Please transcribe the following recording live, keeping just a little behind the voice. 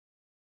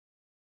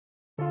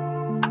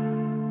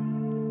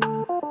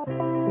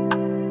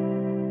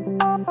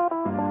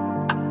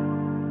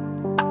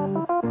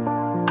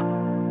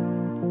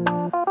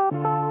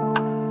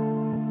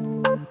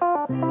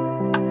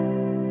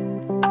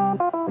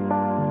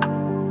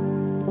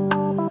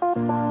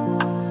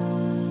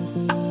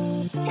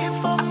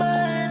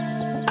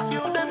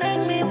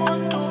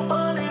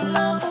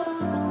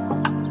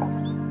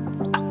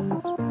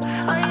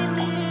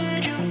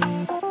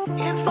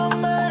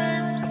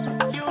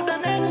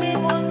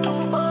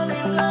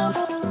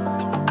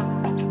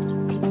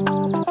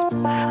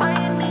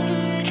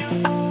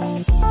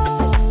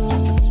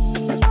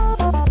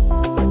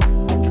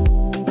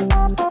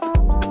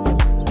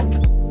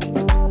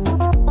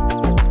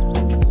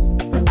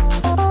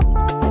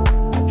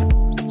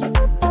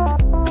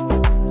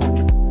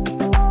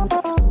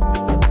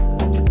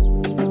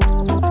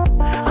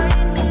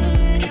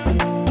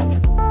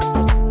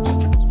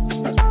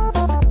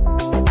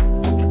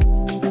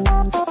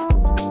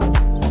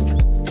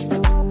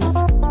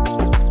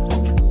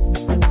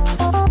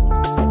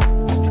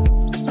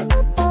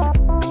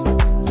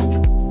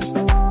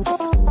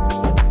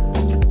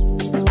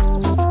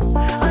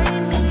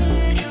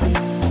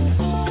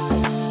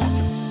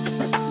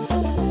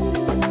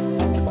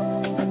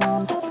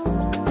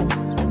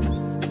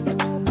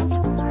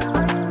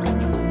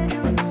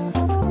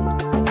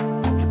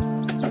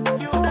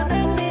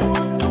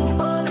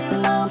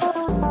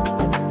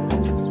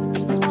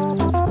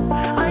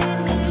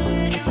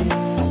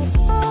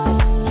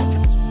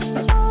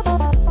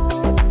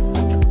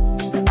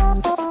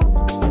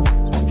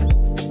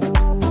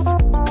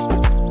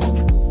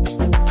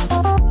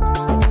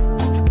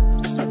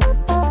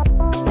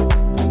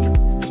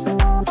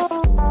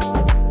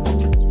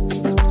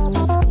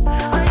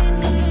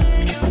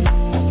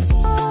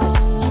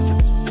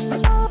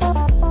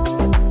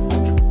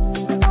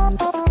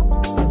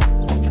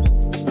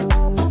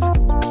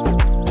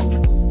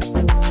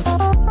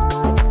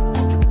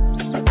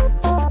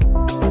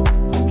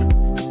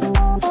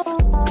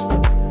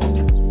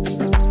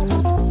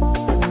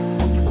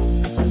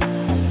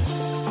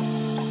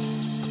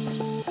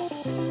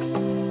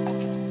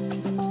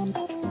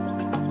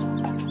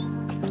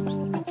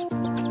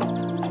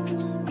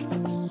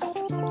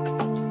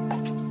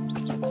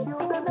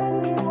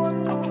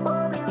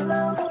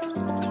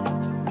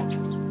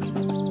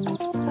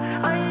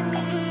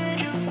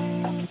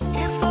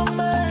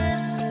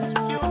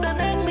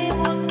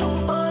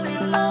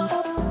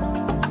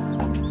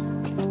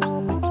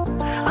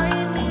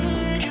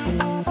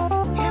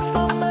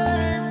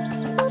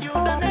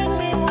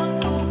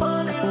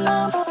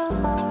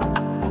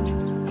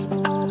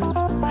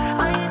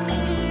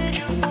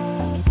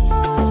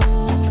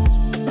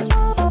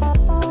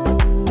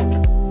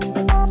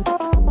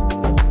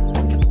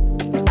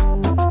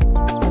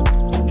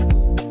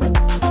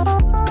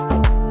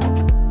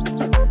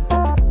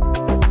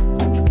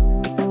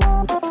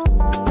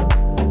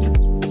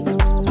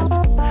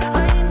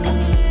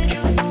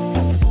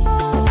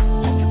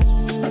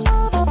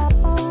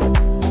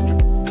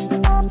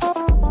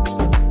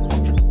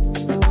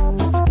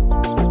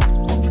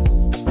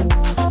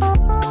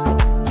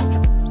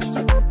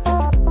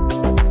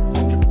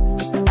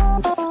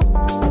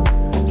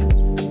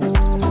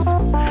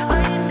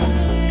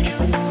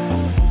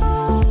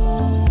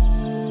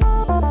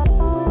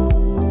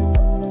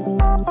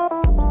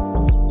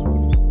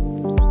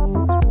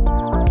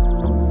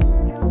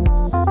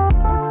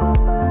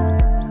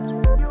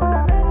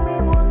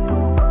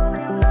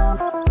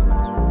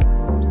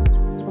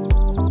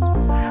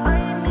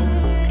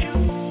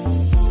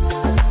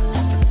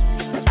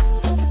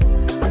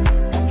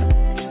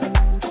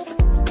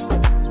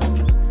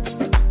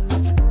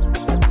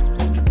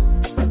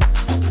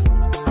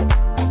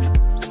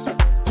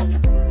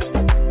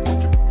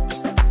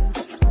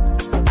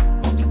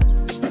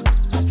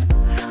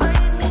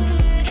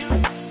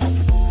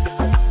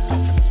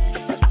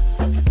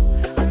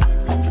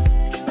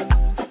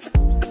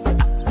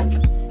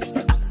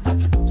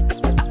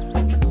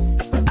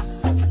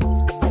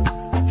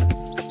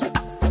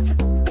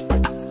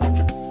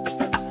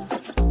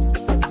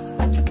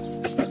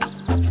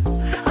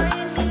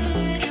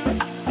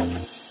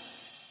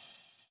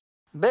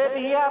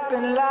Baby, I've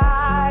been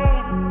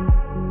lying.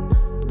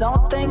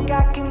 Don't think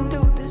I can do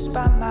this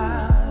by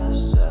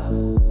myself.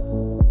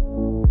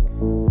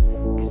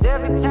 'Cause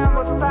every time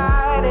we're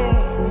fighting,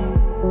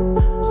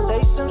 I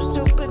say some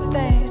stupid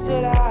things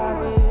that I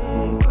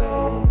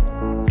regret.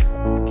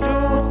 The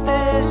truth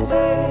is,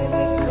 baby,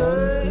 we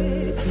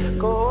could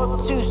go up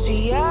to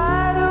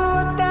Seattle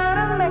or down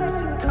to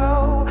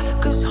Mexico.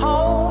 'Cause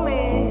home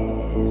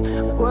is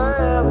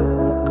wherever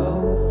we go.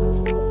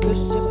 Could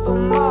sip a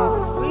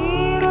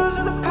margaritas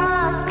or the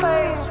Pike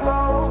Place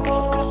Rose.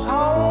 'Cause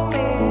home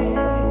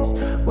is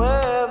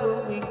wherever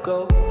we go.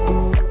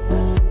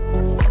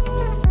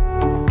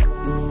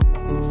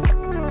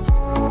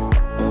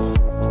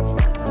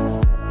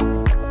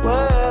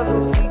 Wherever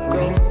we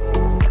go.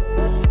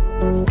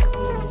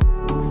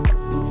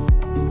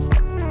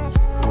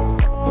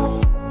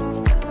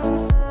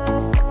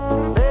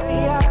 Baby,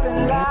 I've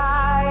been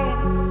lying.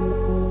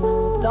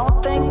 Don't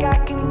think I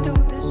can do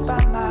this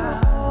by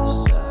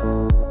myself.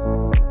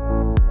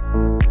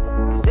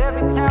 'Cause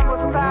every time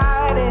we're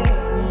fighting,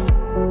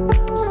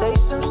 I say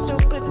some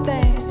stupid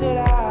things that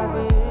I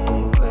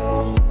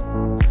regret.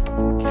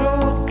 The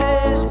truth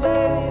is,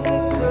 baby, we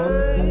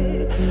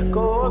could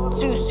go up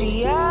to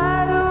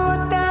Seattle or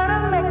down to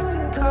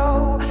Mexico.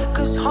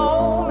 'Cause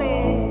home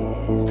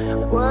is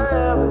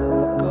wherever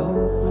we go.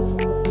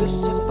 Could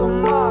sip a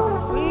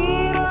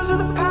margaritas or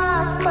the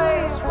Pike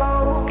Place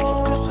Rose.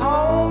 'Cause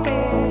home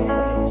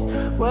is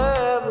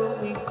wherever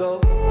we go.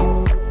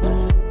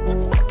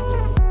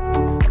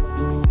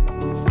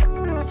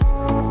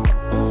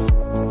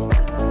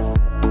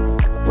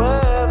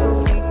 Wherever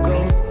we go.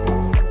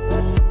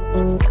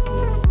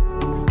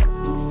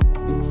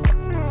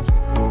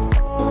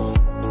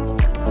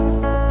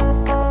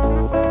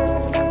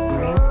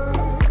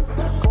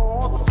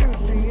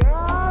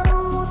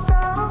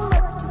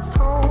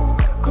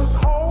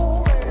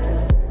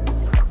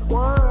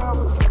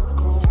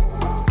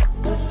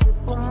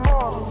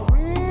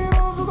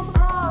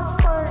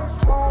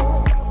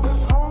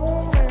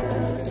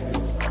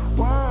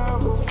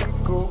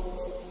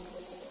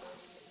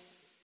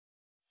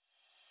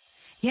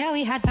 Yeah,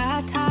 we had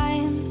bad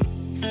times,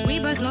 we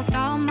both lost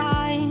our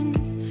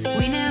minds.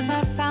 We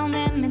never found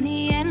them in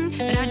the end,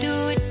 but I do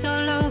it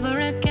all over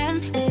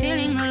again. We're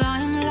stealing the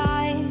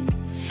limelight,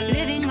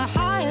 living the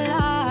high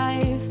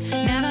life.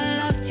 Never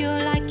loved you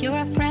like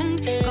you're a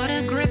friend, got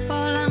a grip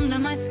all under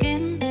my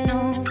skin. No,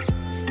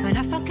 when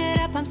I fuck it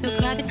up, I'm so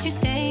glad that you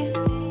stay.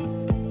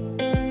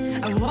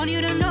 I want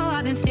you to know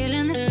I've been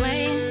feeling this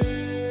way.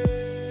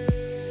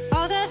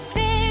 All the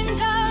things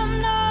I'm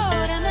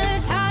not and the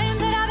times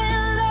that I've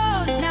been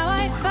lost, now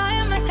I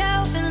find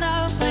myself in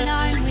love when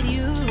I'm with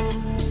you.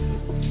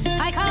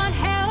 I can't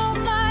help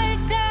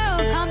myself,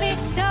 can't be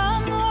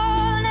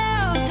someone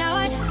else. Now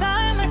I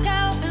find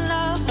myself in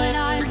love when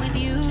I'm with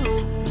you.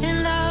 In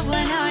love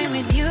when I'm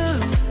with you.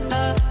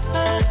 Oh,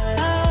 oh,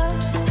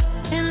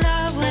 oh. In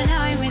love when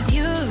I'm with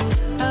you.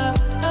 Oh,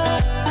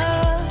 oh,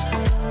 oh.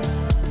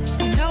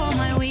 You know all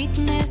my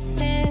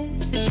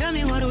weaknesses, so show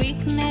me what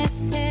weakness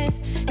is.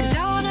 'Cause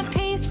I want a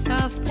piece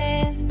of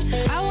this,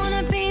 I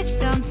wanna be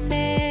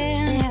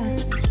something, yeah.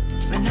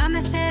 When I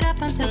mess it up,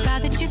 I'm so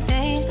glad that you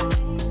stayed.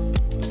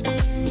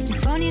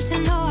 Just want you to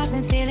know I've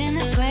been feeling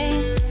this way.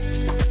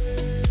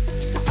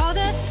 All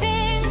the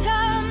things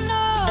I'm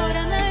not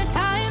and the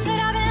times that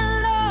I've been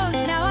lost,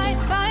 now I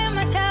find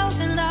myself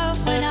in love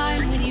when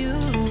I'm with you.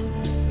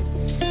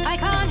 I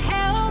can't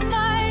help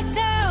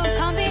myself,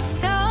 can't be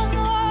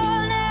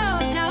someone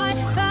else. Now I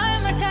find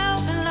myself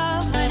in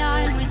love when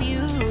I'm with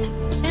you.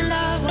 In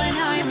love when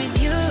I'm with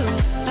you.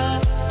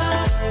 Oh,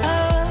 oh,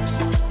 oh.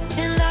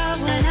 In love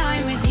when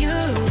I'm with you.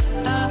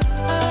 Oh,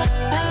 oh,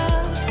 oh.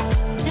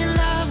 In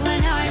love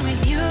when I'm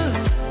with you.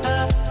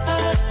 Oh,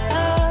 oh,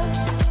 oh.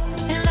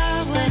 In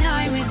love when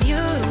I'm with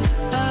you.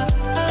 Oh,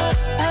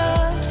 oh,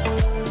 oh.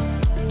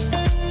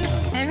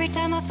 Every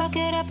time I fuck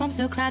it up, I'm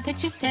so glad that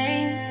you stay.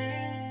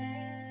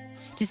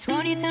 Just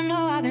want you to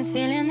know I've been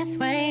feeling this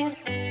way.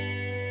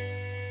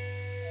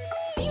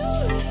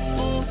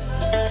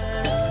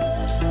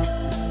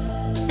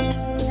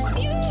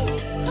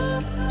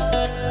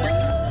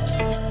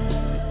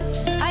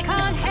 I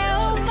can't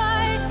help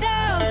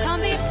myself,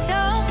 can't be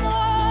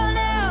someone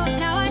else.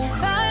 Now I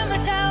find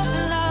myself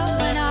in love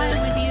when I'm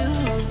with you.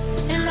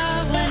 In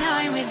love when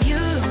I'm with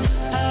you.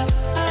 Oh,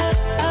 oh,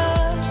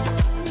 oh.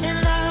 In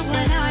love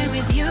when I'm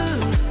with you.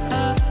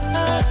 Oh,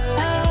 oh,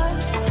 oh.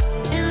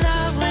 In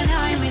love when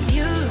I'm with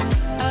you.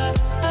 Oh,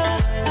 oh,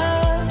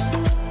 oh.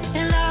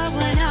 In love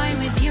when I'm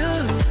with you.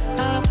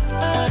 Oh,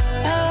 oh,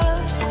 oh.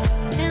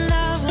 In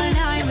love when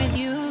I'm with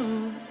you.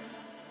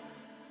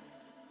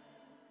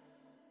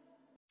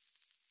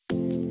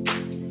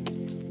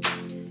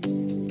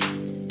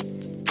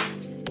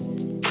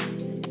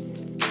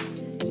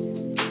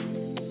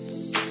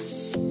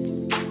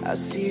 I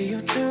see you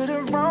through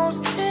the rose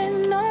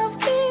tint of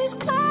these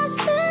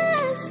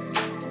glasses.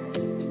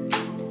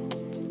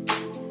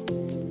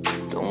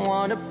 Don't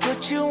wanna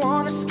put you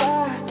on the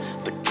spot,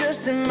 but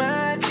just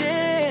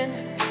imagine.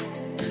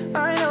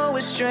 I know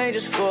it's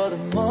strangers for the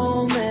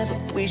moment,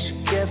 but we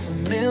should get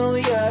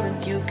familiar,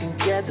 and you can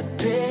get the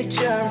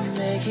picture and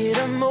make it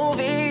a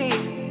movie.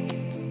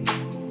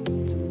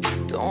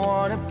 Don't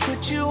wanna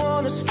put you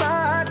on the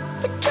spot,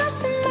 but just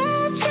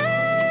imagine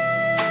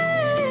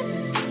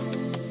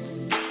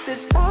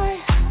this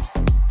life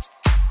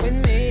with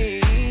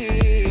me.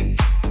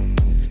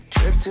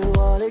 Trip to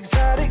all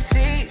exotic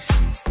seas.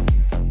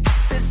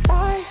 This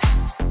life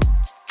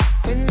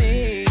with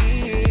me.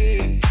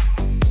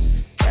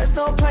 There's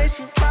no place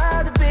you'd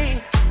rather be.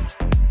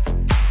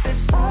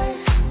 This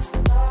life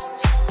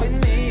with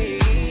me.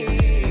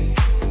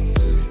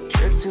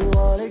 Trip to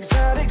all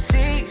exotic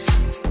seas.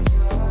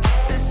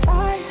 This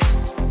life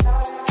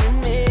with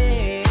me.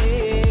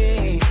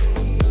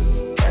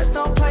 There's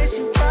no place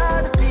you'd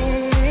rather be.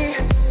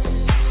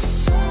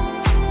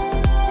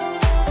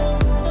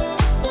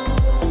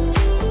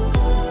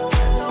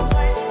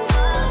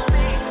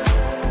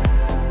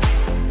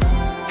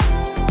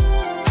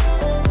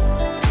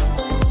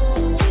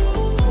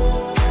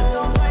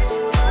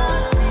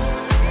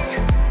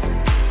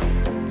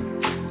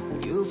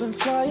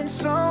 Flying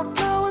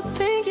solo, I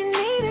think you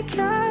need a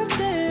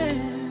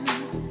captain.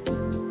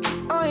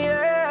 Oh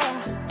yeah.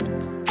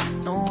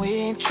 No, we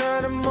ain't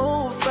trying to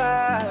move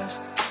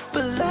fast,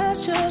 but let's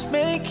just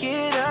make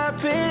it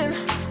happen.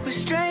 We're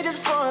strangers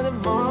for the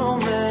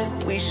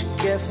moment. We should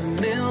get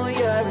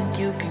familiar, and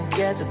you can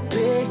get the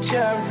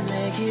picture and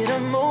make it a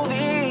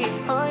movie.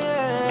 Oh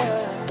yeah.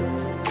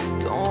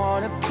 Don't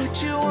wanna put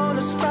you on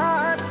the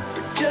spot,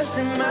 but just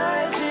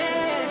imagine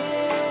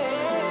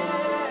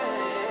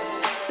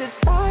this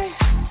life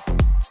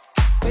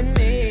with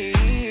me.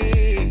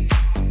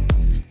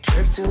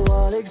 Trip to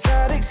all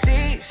exotic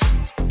seas.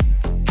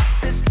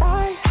 This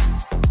life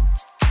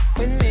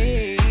with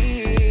me.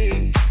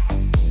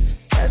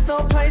 There's no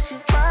place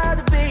you'd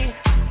rather be.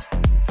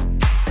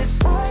 This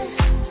life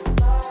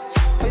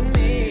with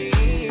me.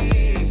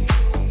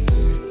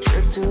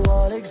 Trip to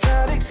all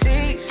exotic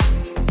seas.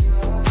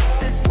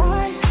 This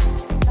life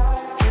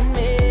with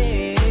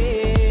me.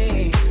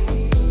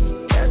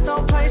 There's no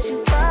place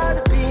you'd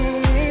rather be.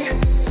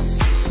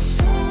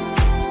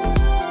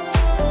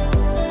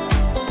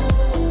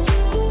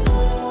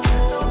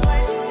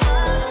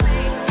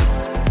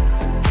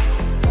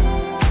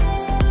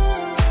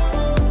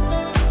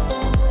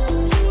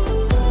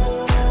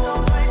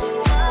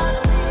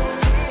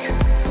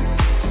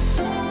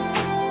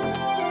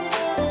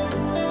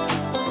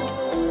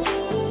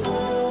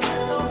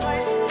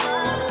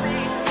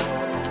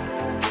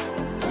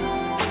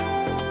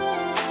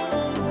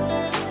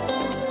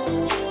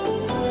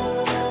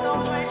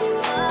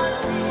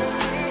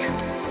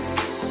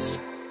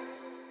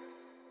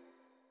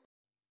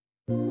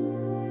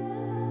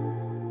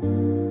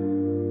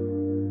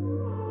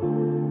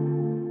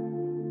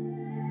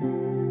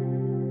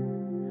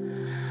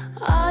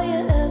 All you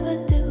ever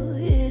do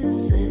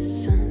is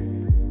listen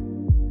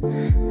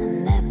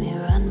and let me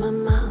run my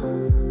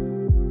mouth.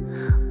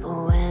 But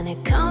when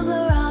it comes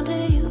around to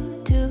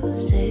you to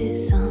say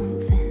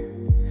something,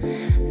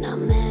 not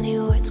many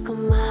words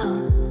come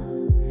out.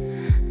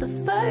 The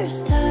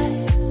first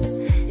time,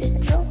 it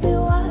drove me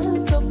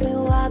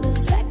wild. The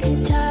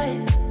second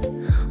time,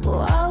 oh,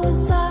 I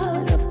was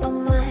out of my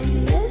mind.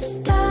 This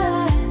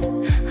time,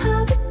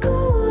 I'll be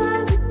cool,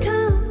 I'll be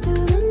calm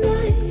through the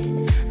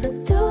night. I'll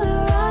do it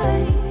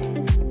right,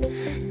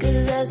 'cause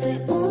that's the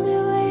only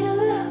way to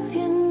love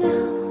you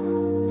now.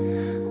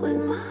 With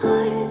my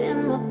heart in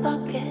my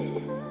pocket,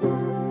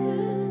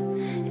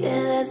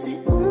 yeah, that's the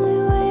only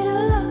way to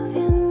love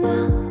you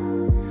now.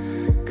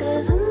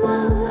 'Cause I'm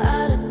all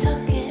out of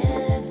talking.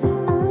 That's the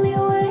only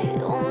way,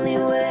 only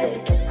way.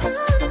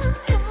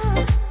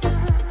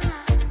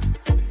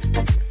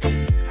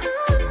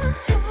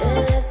 Yeah,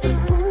 that's the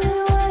only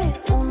way,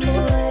 only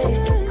way.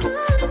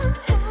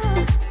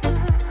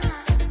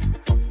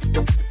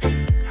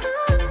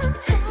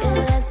 Yeah,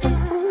 that's the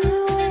only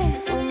way,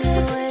 only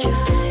way.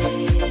 Try,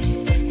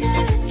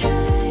 yeah,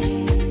 try.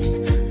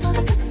 Fuck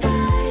the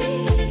fight,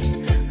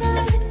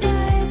 ride or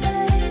die,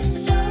 but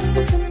it's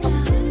over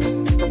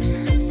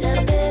now.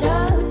 Step it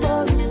up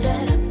or I'm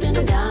stepping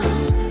down,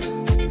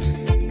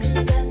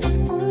 'cause that's the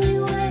only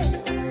way,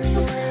 only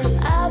way.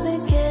 I've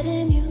been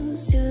getting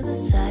used to the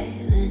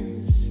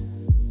silence.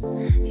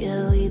 Yeah,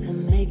 we've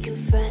been making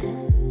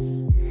friends,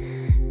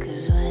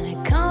 'cause when it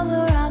comes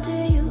around to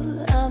you,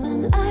 I'm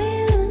an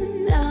island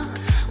now.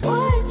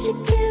 What you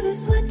give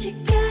is what you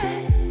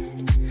get.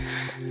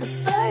 The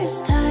first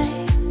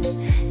time,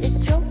 it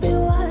drove me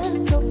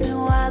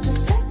wild. The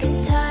second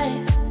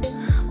time,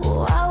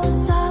 oh, I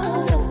was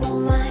out of my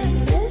mind.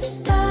 This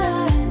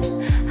time,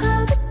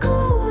 I'll be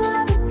cool,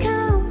 I'll be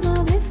calm,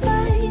 I'll be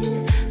fine.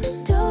 I'll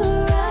do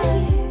it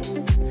right,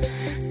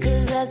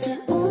 'cause that's the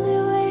only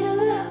way to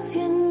love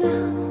you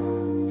now.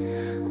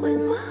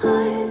 With my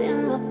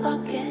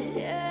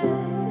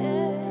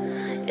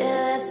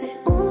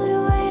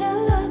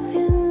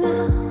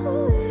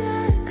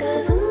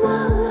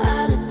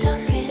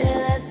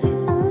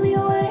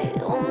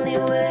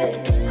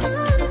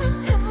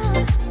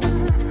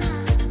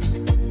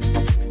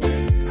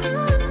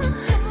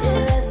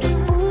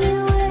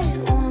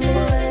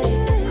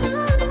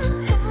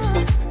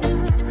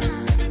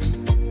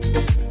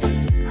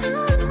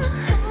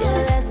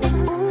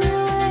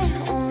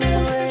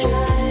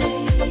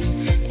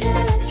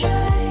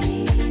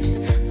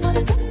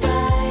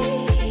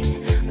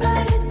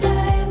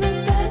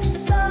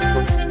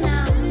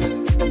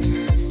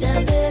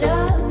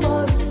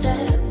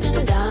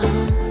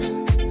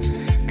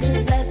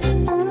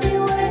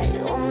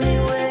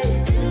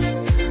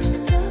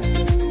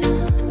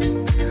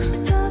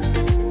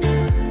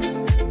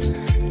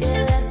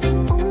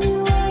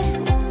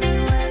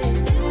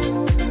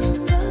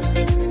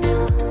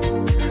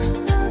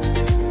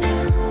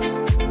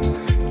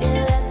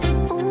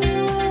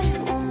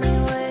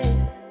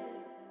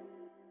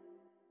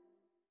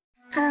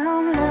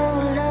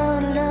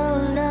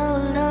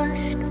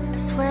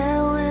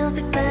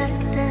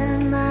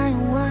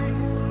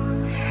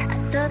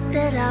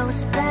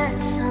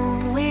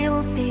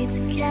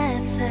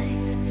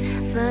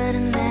faith, but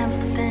I've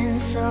never been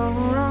so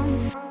wrong.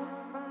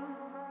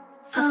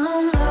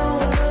 I'm low,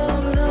 low,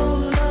 low,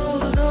 low,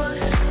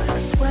 lost. I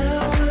swear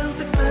I will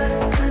be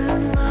better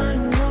than I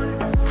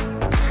was.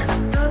 I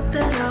thought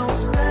that I was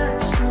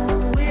special,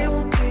 we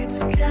will be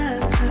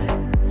together,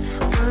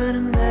 but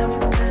I've never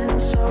been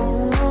so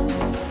wrong.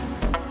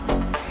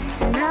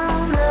 And now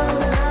I'm low,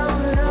 low,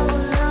 low,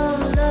 low,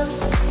 lost.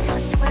 I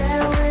swear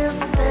I will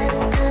be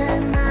better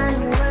than I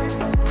was.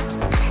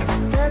 I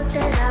thought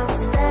that I was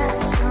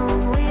special,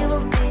 we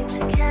will be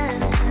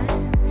together,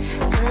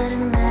 but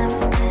I've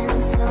never been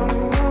so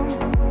wrong.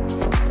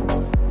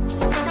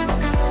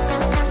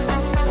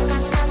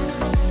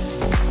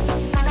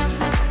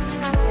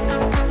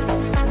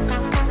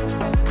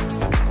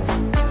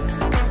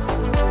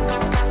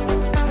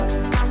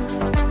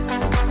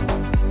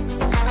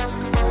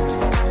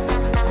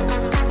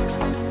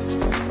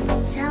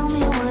 Tell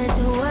me, was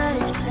it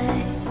worth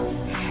it?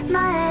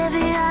 My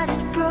heavy heart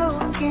is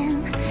broken,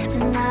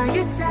 and now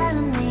you're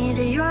telling me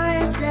that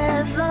yours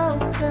have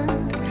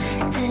opened.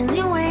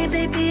 Anyway,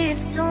 baby,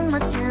 it's too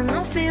much, and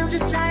I feel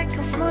just like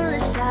a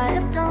foolish lie.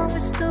 I've done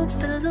with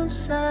stupid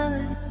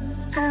loser.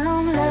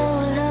 I'm low,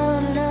 low,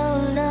 low,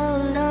 low,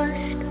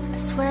 lost. I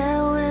swear I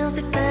will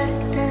be better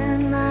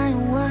than I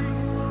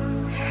was.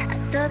 I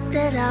thought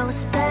that I was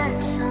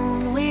special,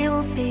 we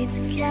will be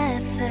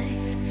together,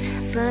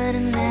 but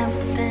I've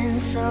never been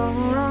so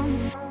wrong.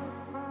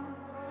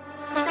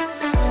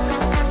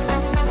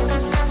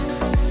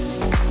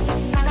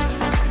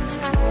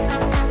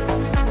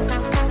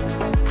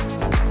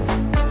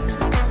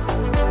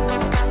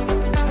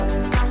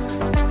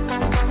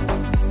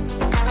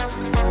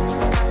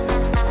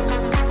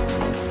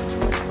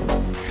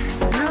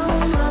 Now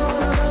I'm low,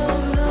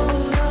 low, low,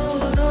 low,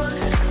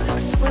 lost. I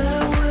swear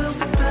I will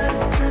be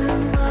better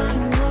than I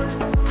was.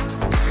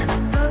 I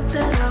thought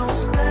that I was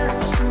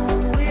special,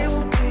 we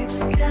will be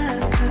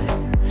together,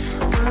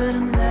 but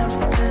I've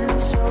never been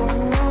so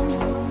wrong.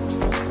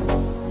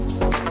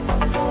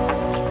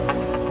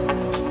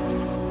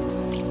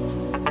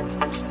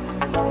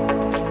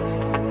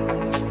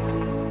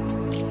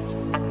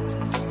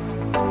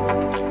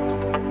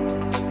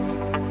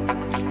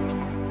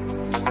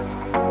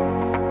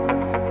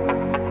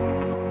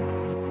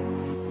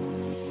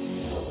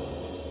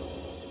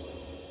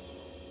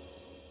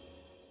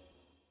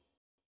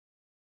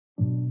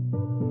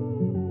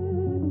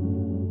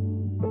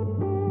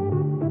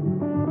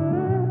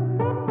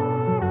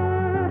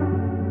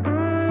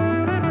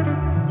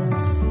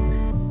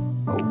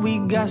 We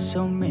got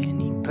so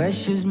many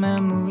precious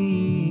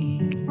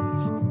memories,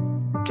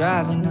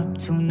 driving up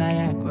to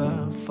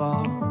Niagara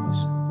Falls.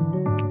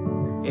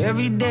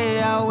 Every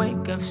day I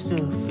wake up,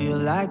 still feel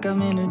like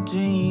I'm in a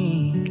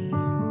dream,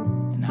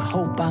 and I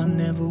hope I'll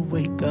never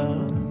wake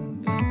up.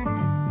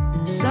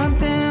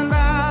 Something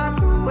about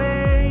the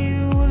way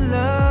you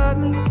love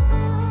me.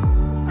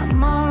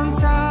 I'm on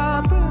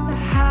top of the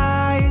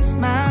highest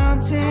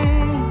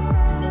mountain.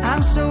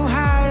 I'm so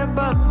high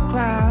above the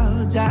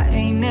clouds, I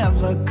ain't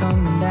never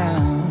coming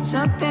down.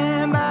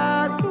 Something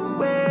about the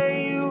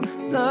way you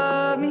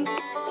love me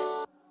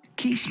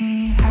keeps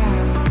me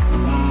high.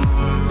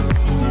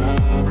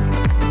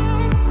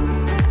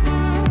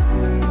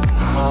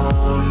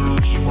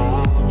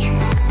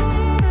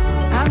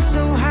 I'm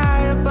so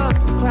high above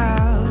the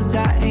clouds,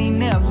 I ain't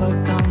never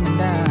coming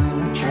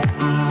down.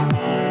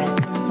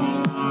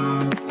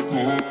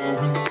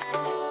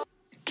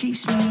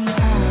 Keeps me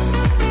high.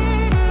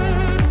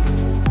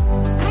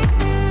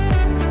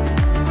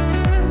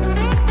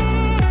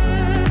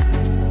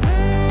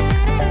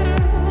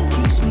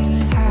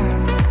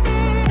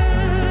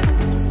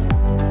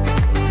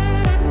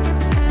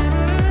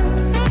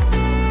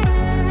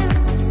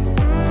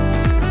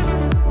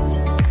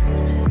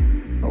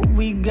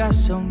 Got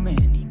so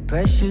many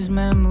precious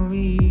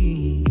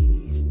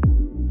memories,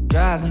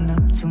 driving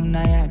up to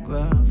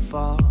Niagara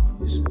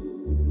Falls.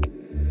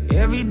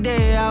 Every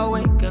day I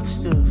wake up,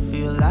 still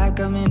feel like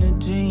I'm in a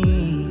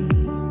dream,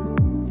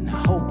 and I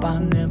hope I'll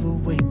never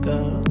wake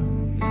up.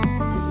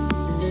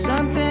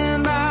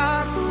 Something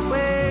about the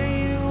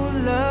way you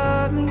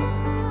love me.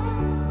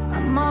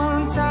 I'm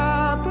on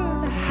top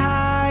of the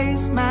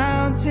highest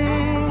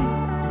mountain.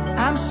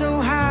 I'm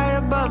so high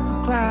above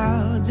the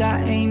clouds,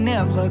 I ain't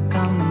never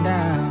coming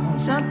down.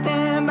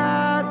 Something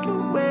about the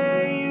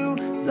way you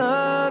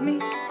love me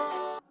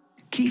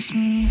keeps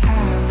me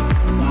high.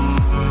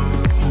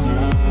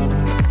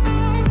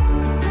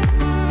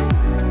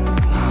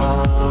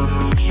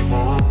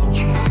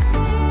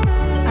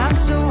 I'm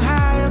so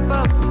high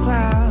above the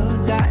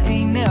clouds, I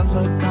ain't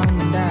never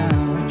coming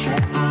down.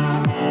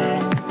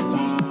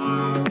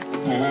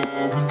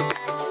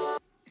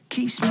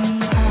 Keeps me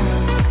high.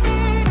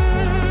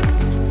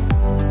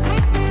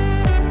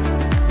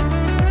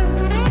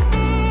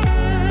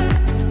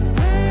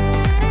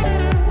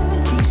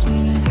 Keeps me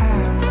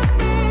high.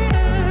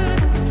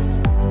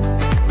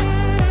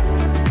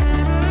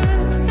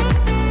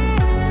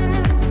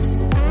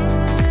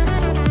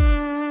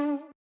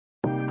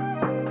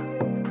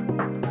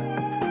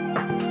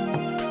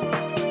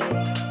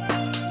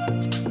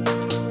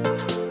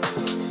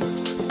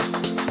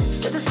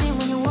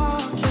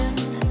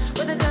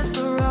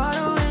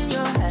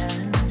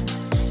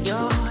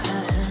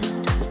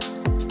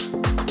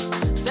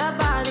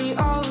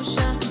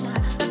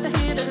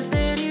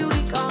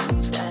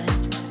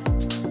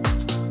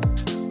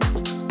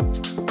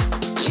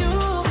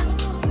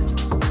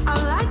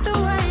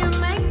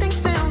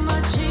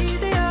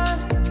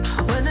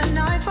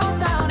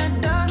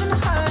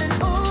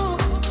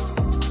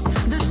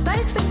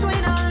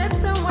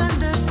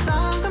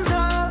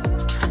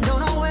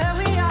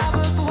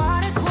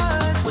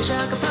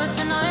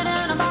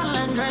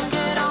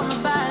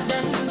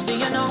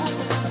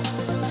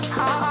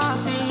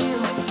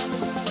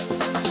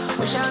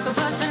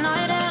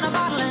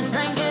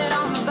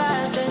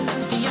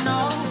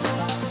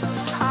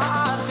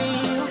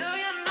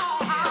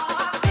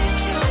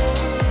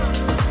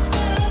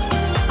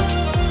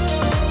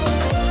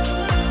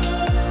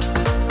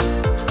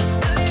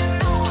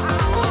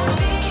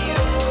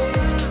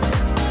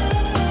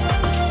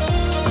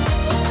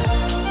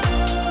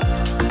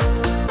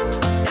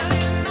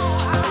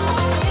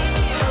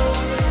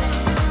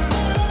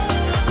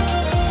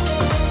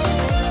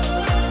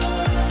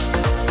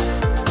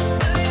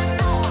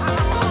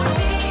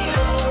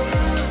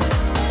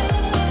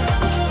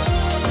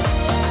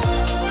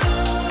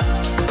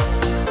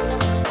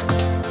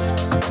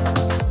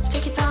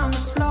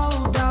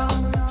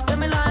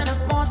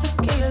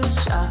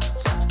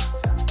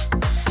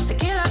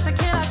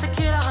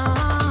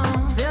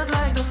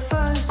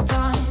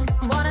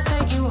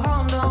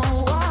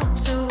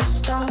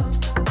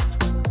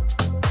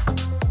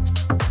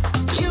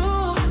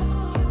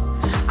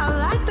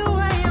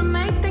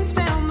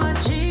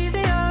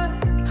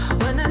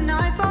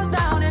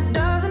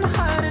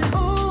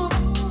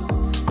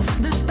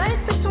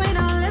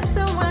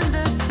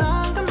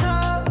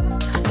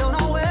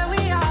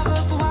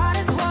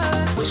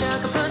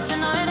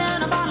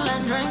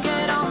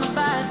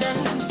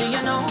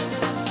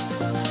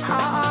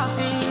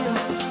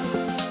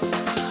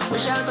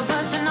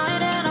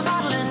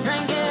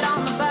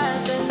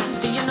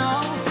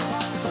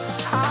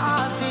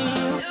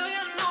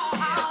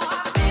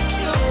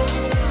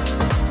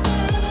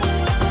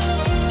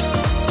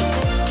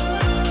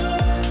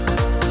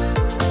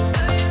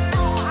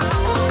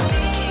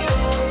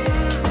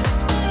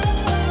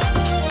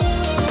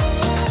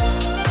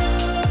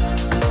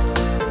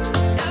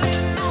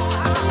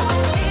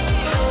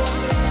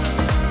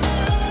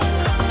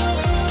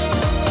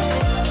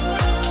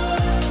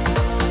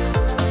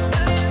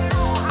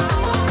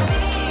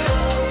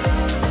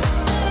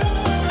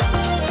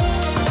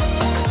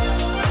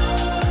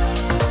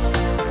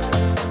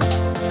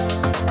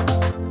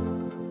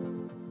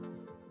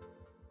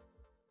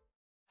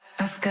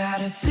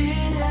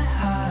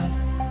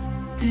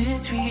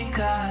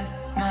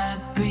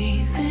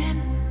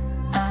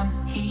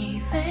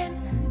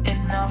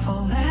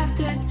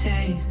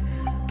 taste,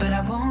 but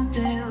I won't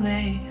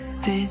delay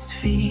this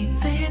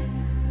feeling.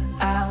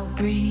 I'll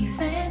breathe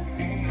in.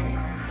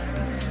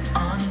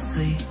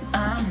 Honestly,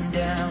 I'm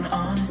down.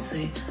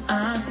 Honestly,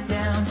 I'm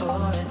down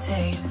for a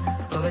taste,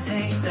 for a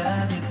taste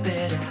of your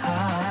bitter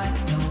heart.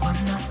 No,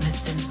 I'm not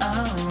messing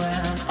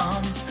around.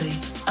 Honestly,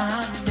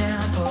 I'm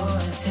down for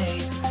a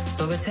taste,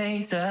 for a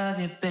taste of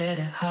your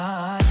bitter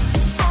heart.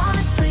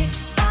 Honestly,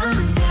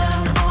 I'm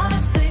down.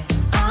 Honestly,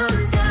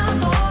 I'm down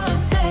for a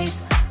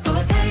taste, for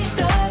a taste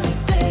of your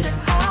bitter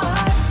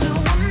heart. No,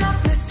 I'm not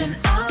messing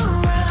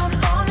around.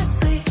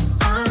 Honestly,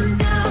 I'm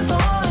down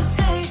for a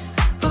taste,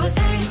 for a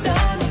taste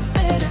of your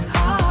bitter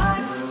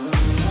heart.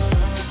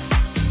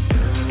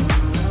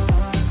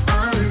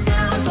 I'm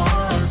down for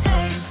a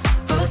taste,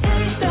 for a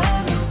taste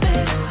of your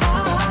bitter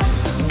heart.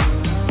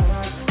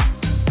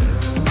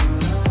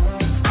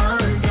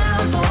 I'm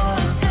down for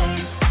a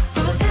taste,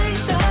 for a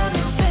taste of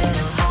your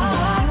bitter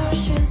heart.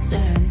 Harsh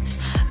scent,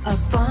 a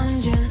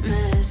pungent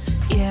mess,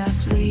 yeah,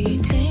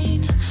 fleeting.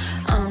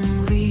 I'm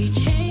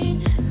reaching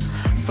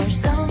for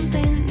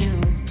something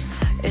new.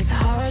 It's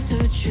hard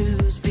to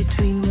choose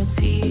between what's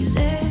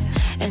easy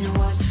and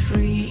what's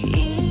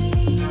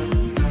free.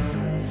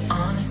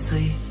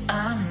 Honestly,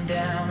 I'm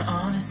down.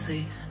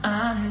 Honestly,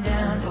 I'm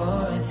down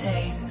for a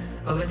taste,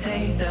 for a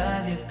taste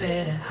of your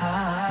bitter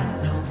heart.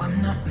 No,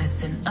 I'm not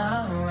messing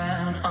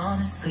around.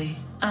 Honestly,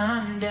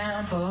 I'm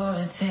down for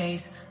a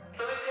taste,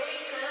 for a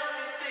taste of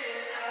your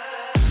bitter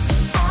heart.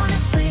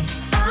 Honestly,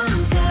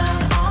 I'm down.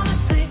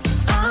 Honestly,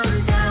 I'm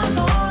down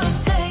for a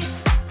taste,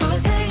 for a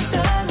taste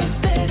of your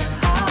bitter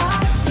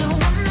heart. No,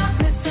 I'm not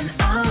messing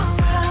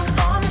around.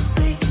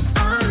 Honestly,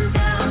 I'm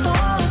down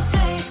for a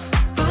taste,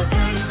 for a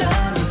taste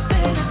of your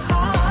bitter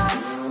heart.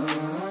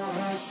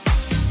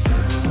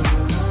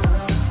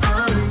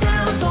 I'm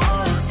down for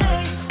a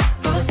taste,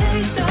 for a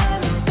taste of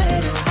your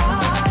bitter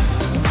heart.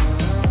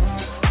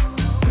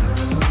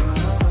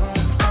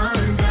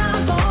 I'm down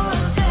for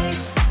a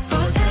taste,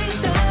 for a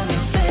taste of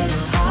your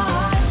bitter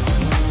heart.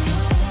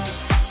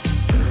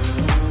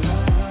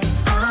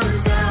 I'm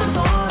down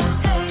for a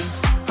taste,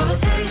 for a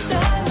taste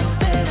of your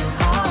bitter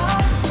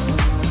heart.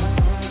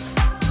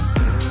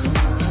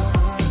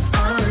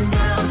 I'm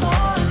down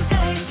for a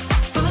taste,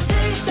 for a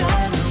taste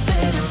of your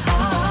bitter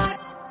heart.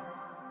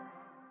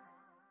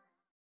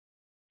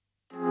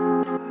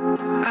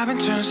 I've been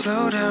trying to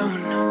slow down.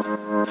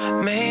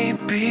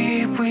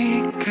 Maybe we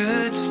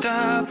could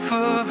stop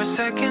for a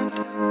second.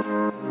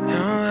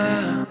 Oh,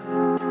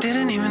 I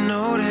didn't even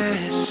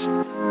notice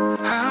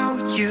how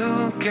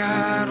you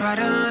got right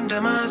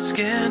under my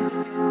skin,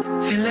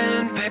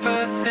 feeling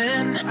paper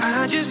thin.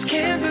 I just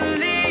can't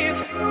believe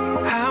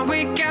how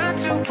we got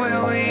to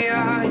where we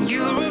are.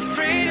 You're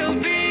afraid it'll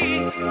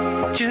be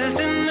just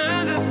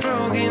another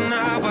broken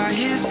heart. Why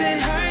is it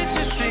hard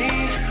to see?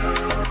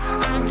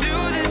 I do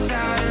this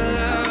out of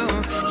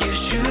love. You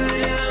should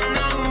have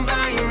known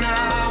by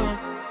now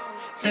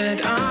that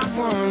I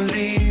won't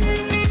leave.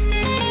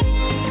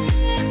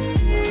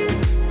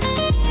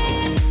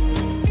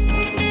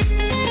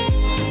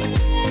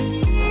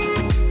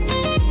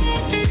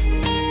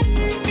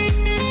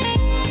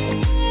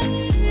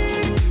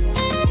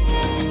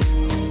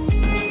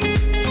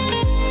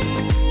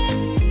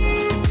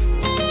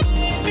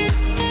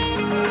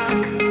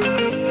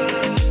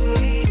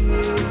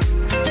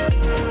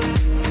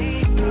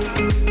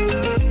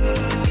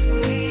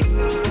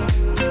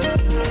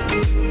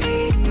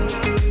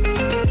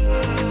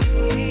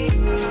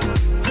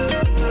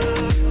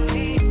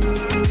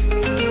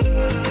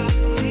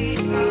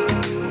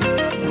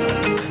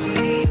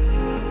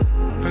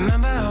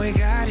 Remember how we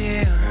got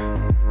here?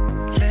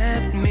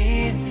 Let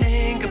me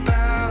think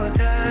about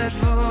that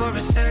for a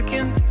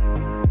second.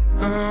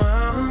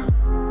 Oh,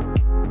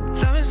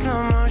 love in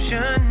slow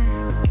motion.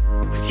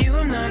 With you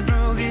I'm not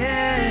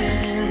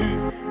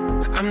broken.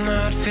 I'm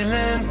not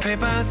feeling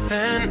paper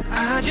thin.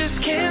 I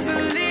just can't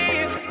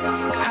believe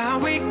how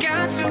we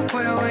got to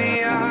where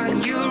we are.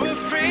 You're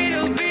afraid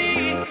it'll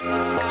be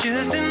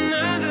just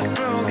another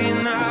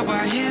broken heart.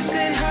 Why is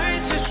it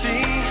hard to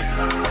see?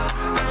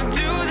 I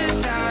do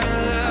this out of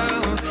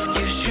love.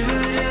 You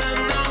should have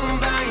known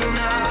by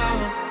now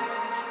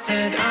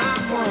that I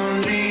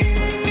won't leave.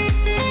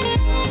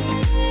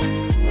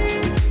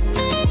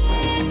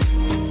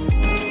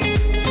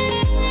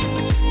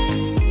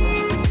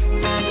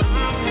 That I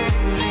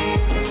won't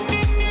leave.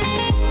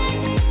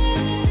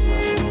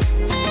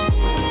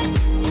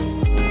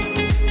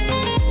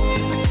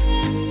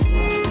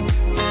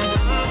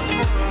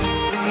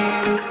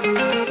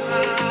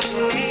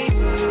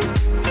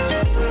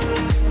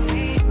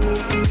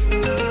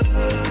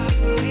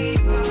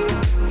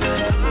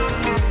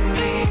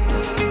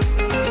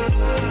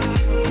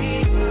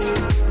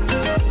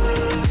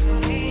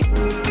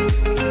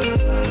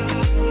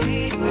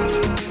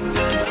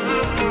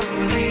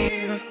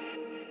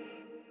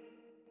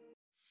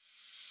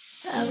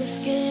 I was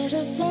scared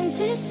of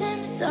dentists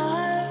in the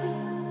dark.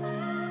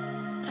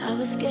 I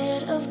was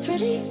scared of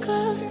pretty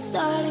girls and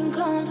starting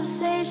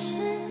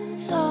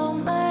conversations. All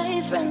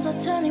my friends are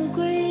turning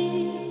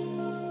green.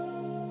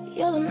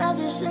 You're the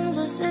magician's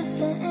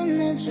assistant in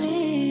the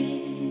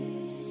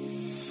dreams.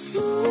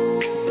 Ooh.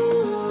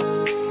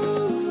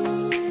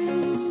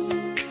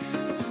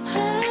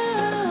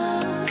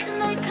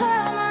 And I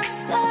call my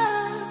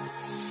star.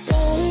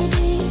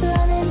 Baby,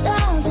 running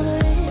down to the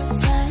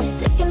riptide,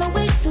 taking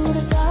away to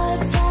the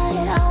dark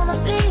side. I wanna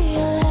be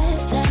your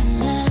left-hand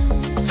man.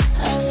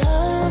 I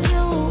love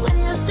you when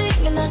you're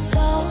singing that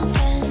song,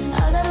 and I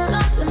got a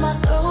lump in my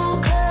throat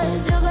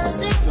 'cause you're gonna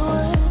sing the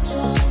words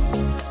wrong.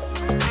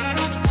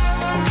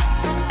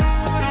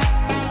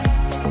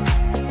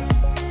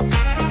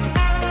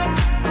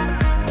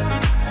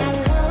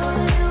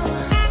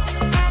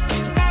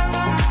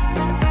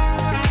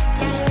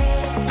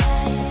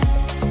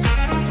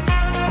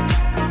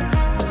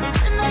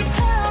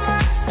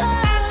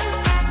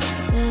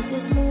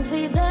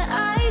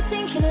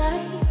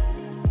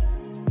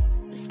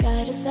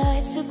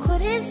 Decides to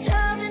quit his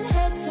job and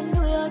heads to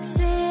New York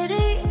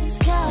City. His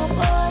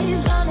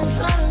cowboy's running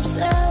from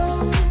himself.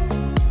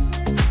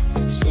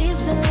 She's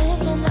been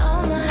living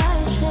on the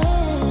high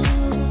shelf.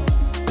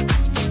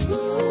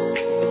 Ooh.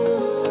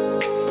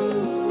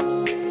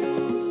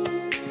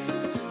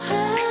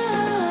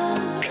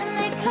 And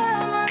they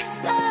call my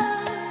star.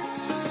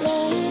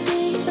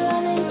 Baby,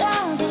 running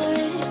down to the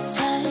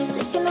riptide,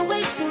 taking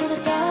away to the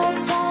dark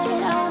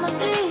side. I wanna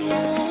be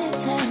your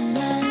left-hand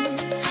man.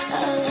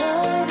 I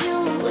love you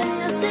when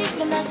you're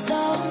singing that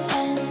song,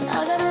 and I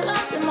got a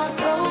lump in my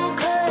throat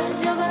 'cause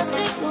you're gonna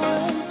sing the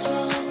words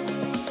wrong.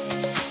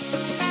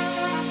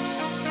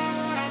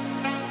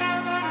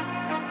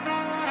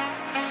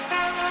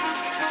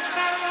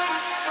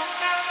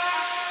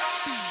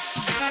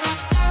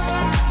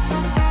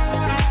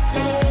 To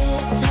the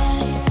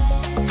riptide,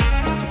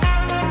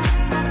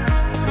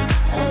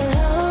 I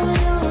love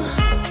you.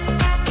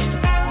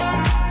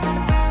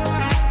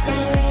 To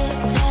the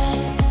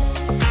riptide,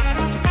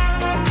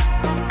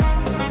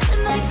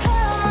 and I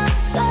call my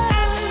star.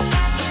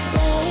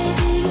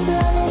 Baby,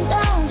 running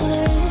down to the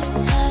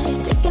riptide,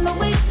 taking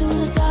away to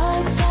the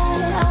dark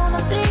side. I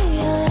wanna be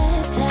your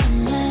left-hand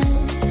man.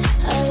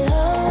 I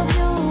love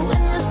you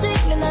when you're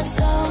singing that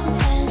song,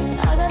 and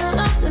I got a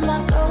lump in my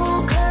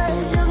throat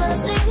 'cause you're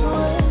gonna sing the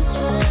words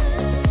wrong.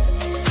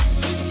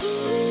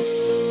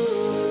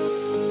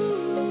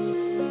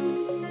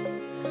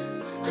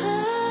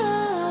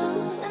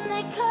 And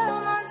they call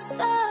my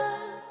star.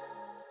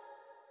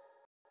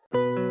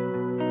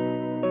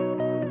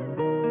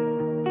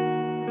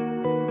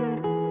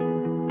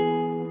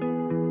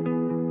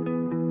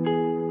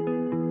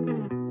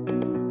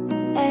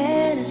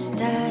 Let us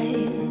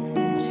dive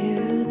into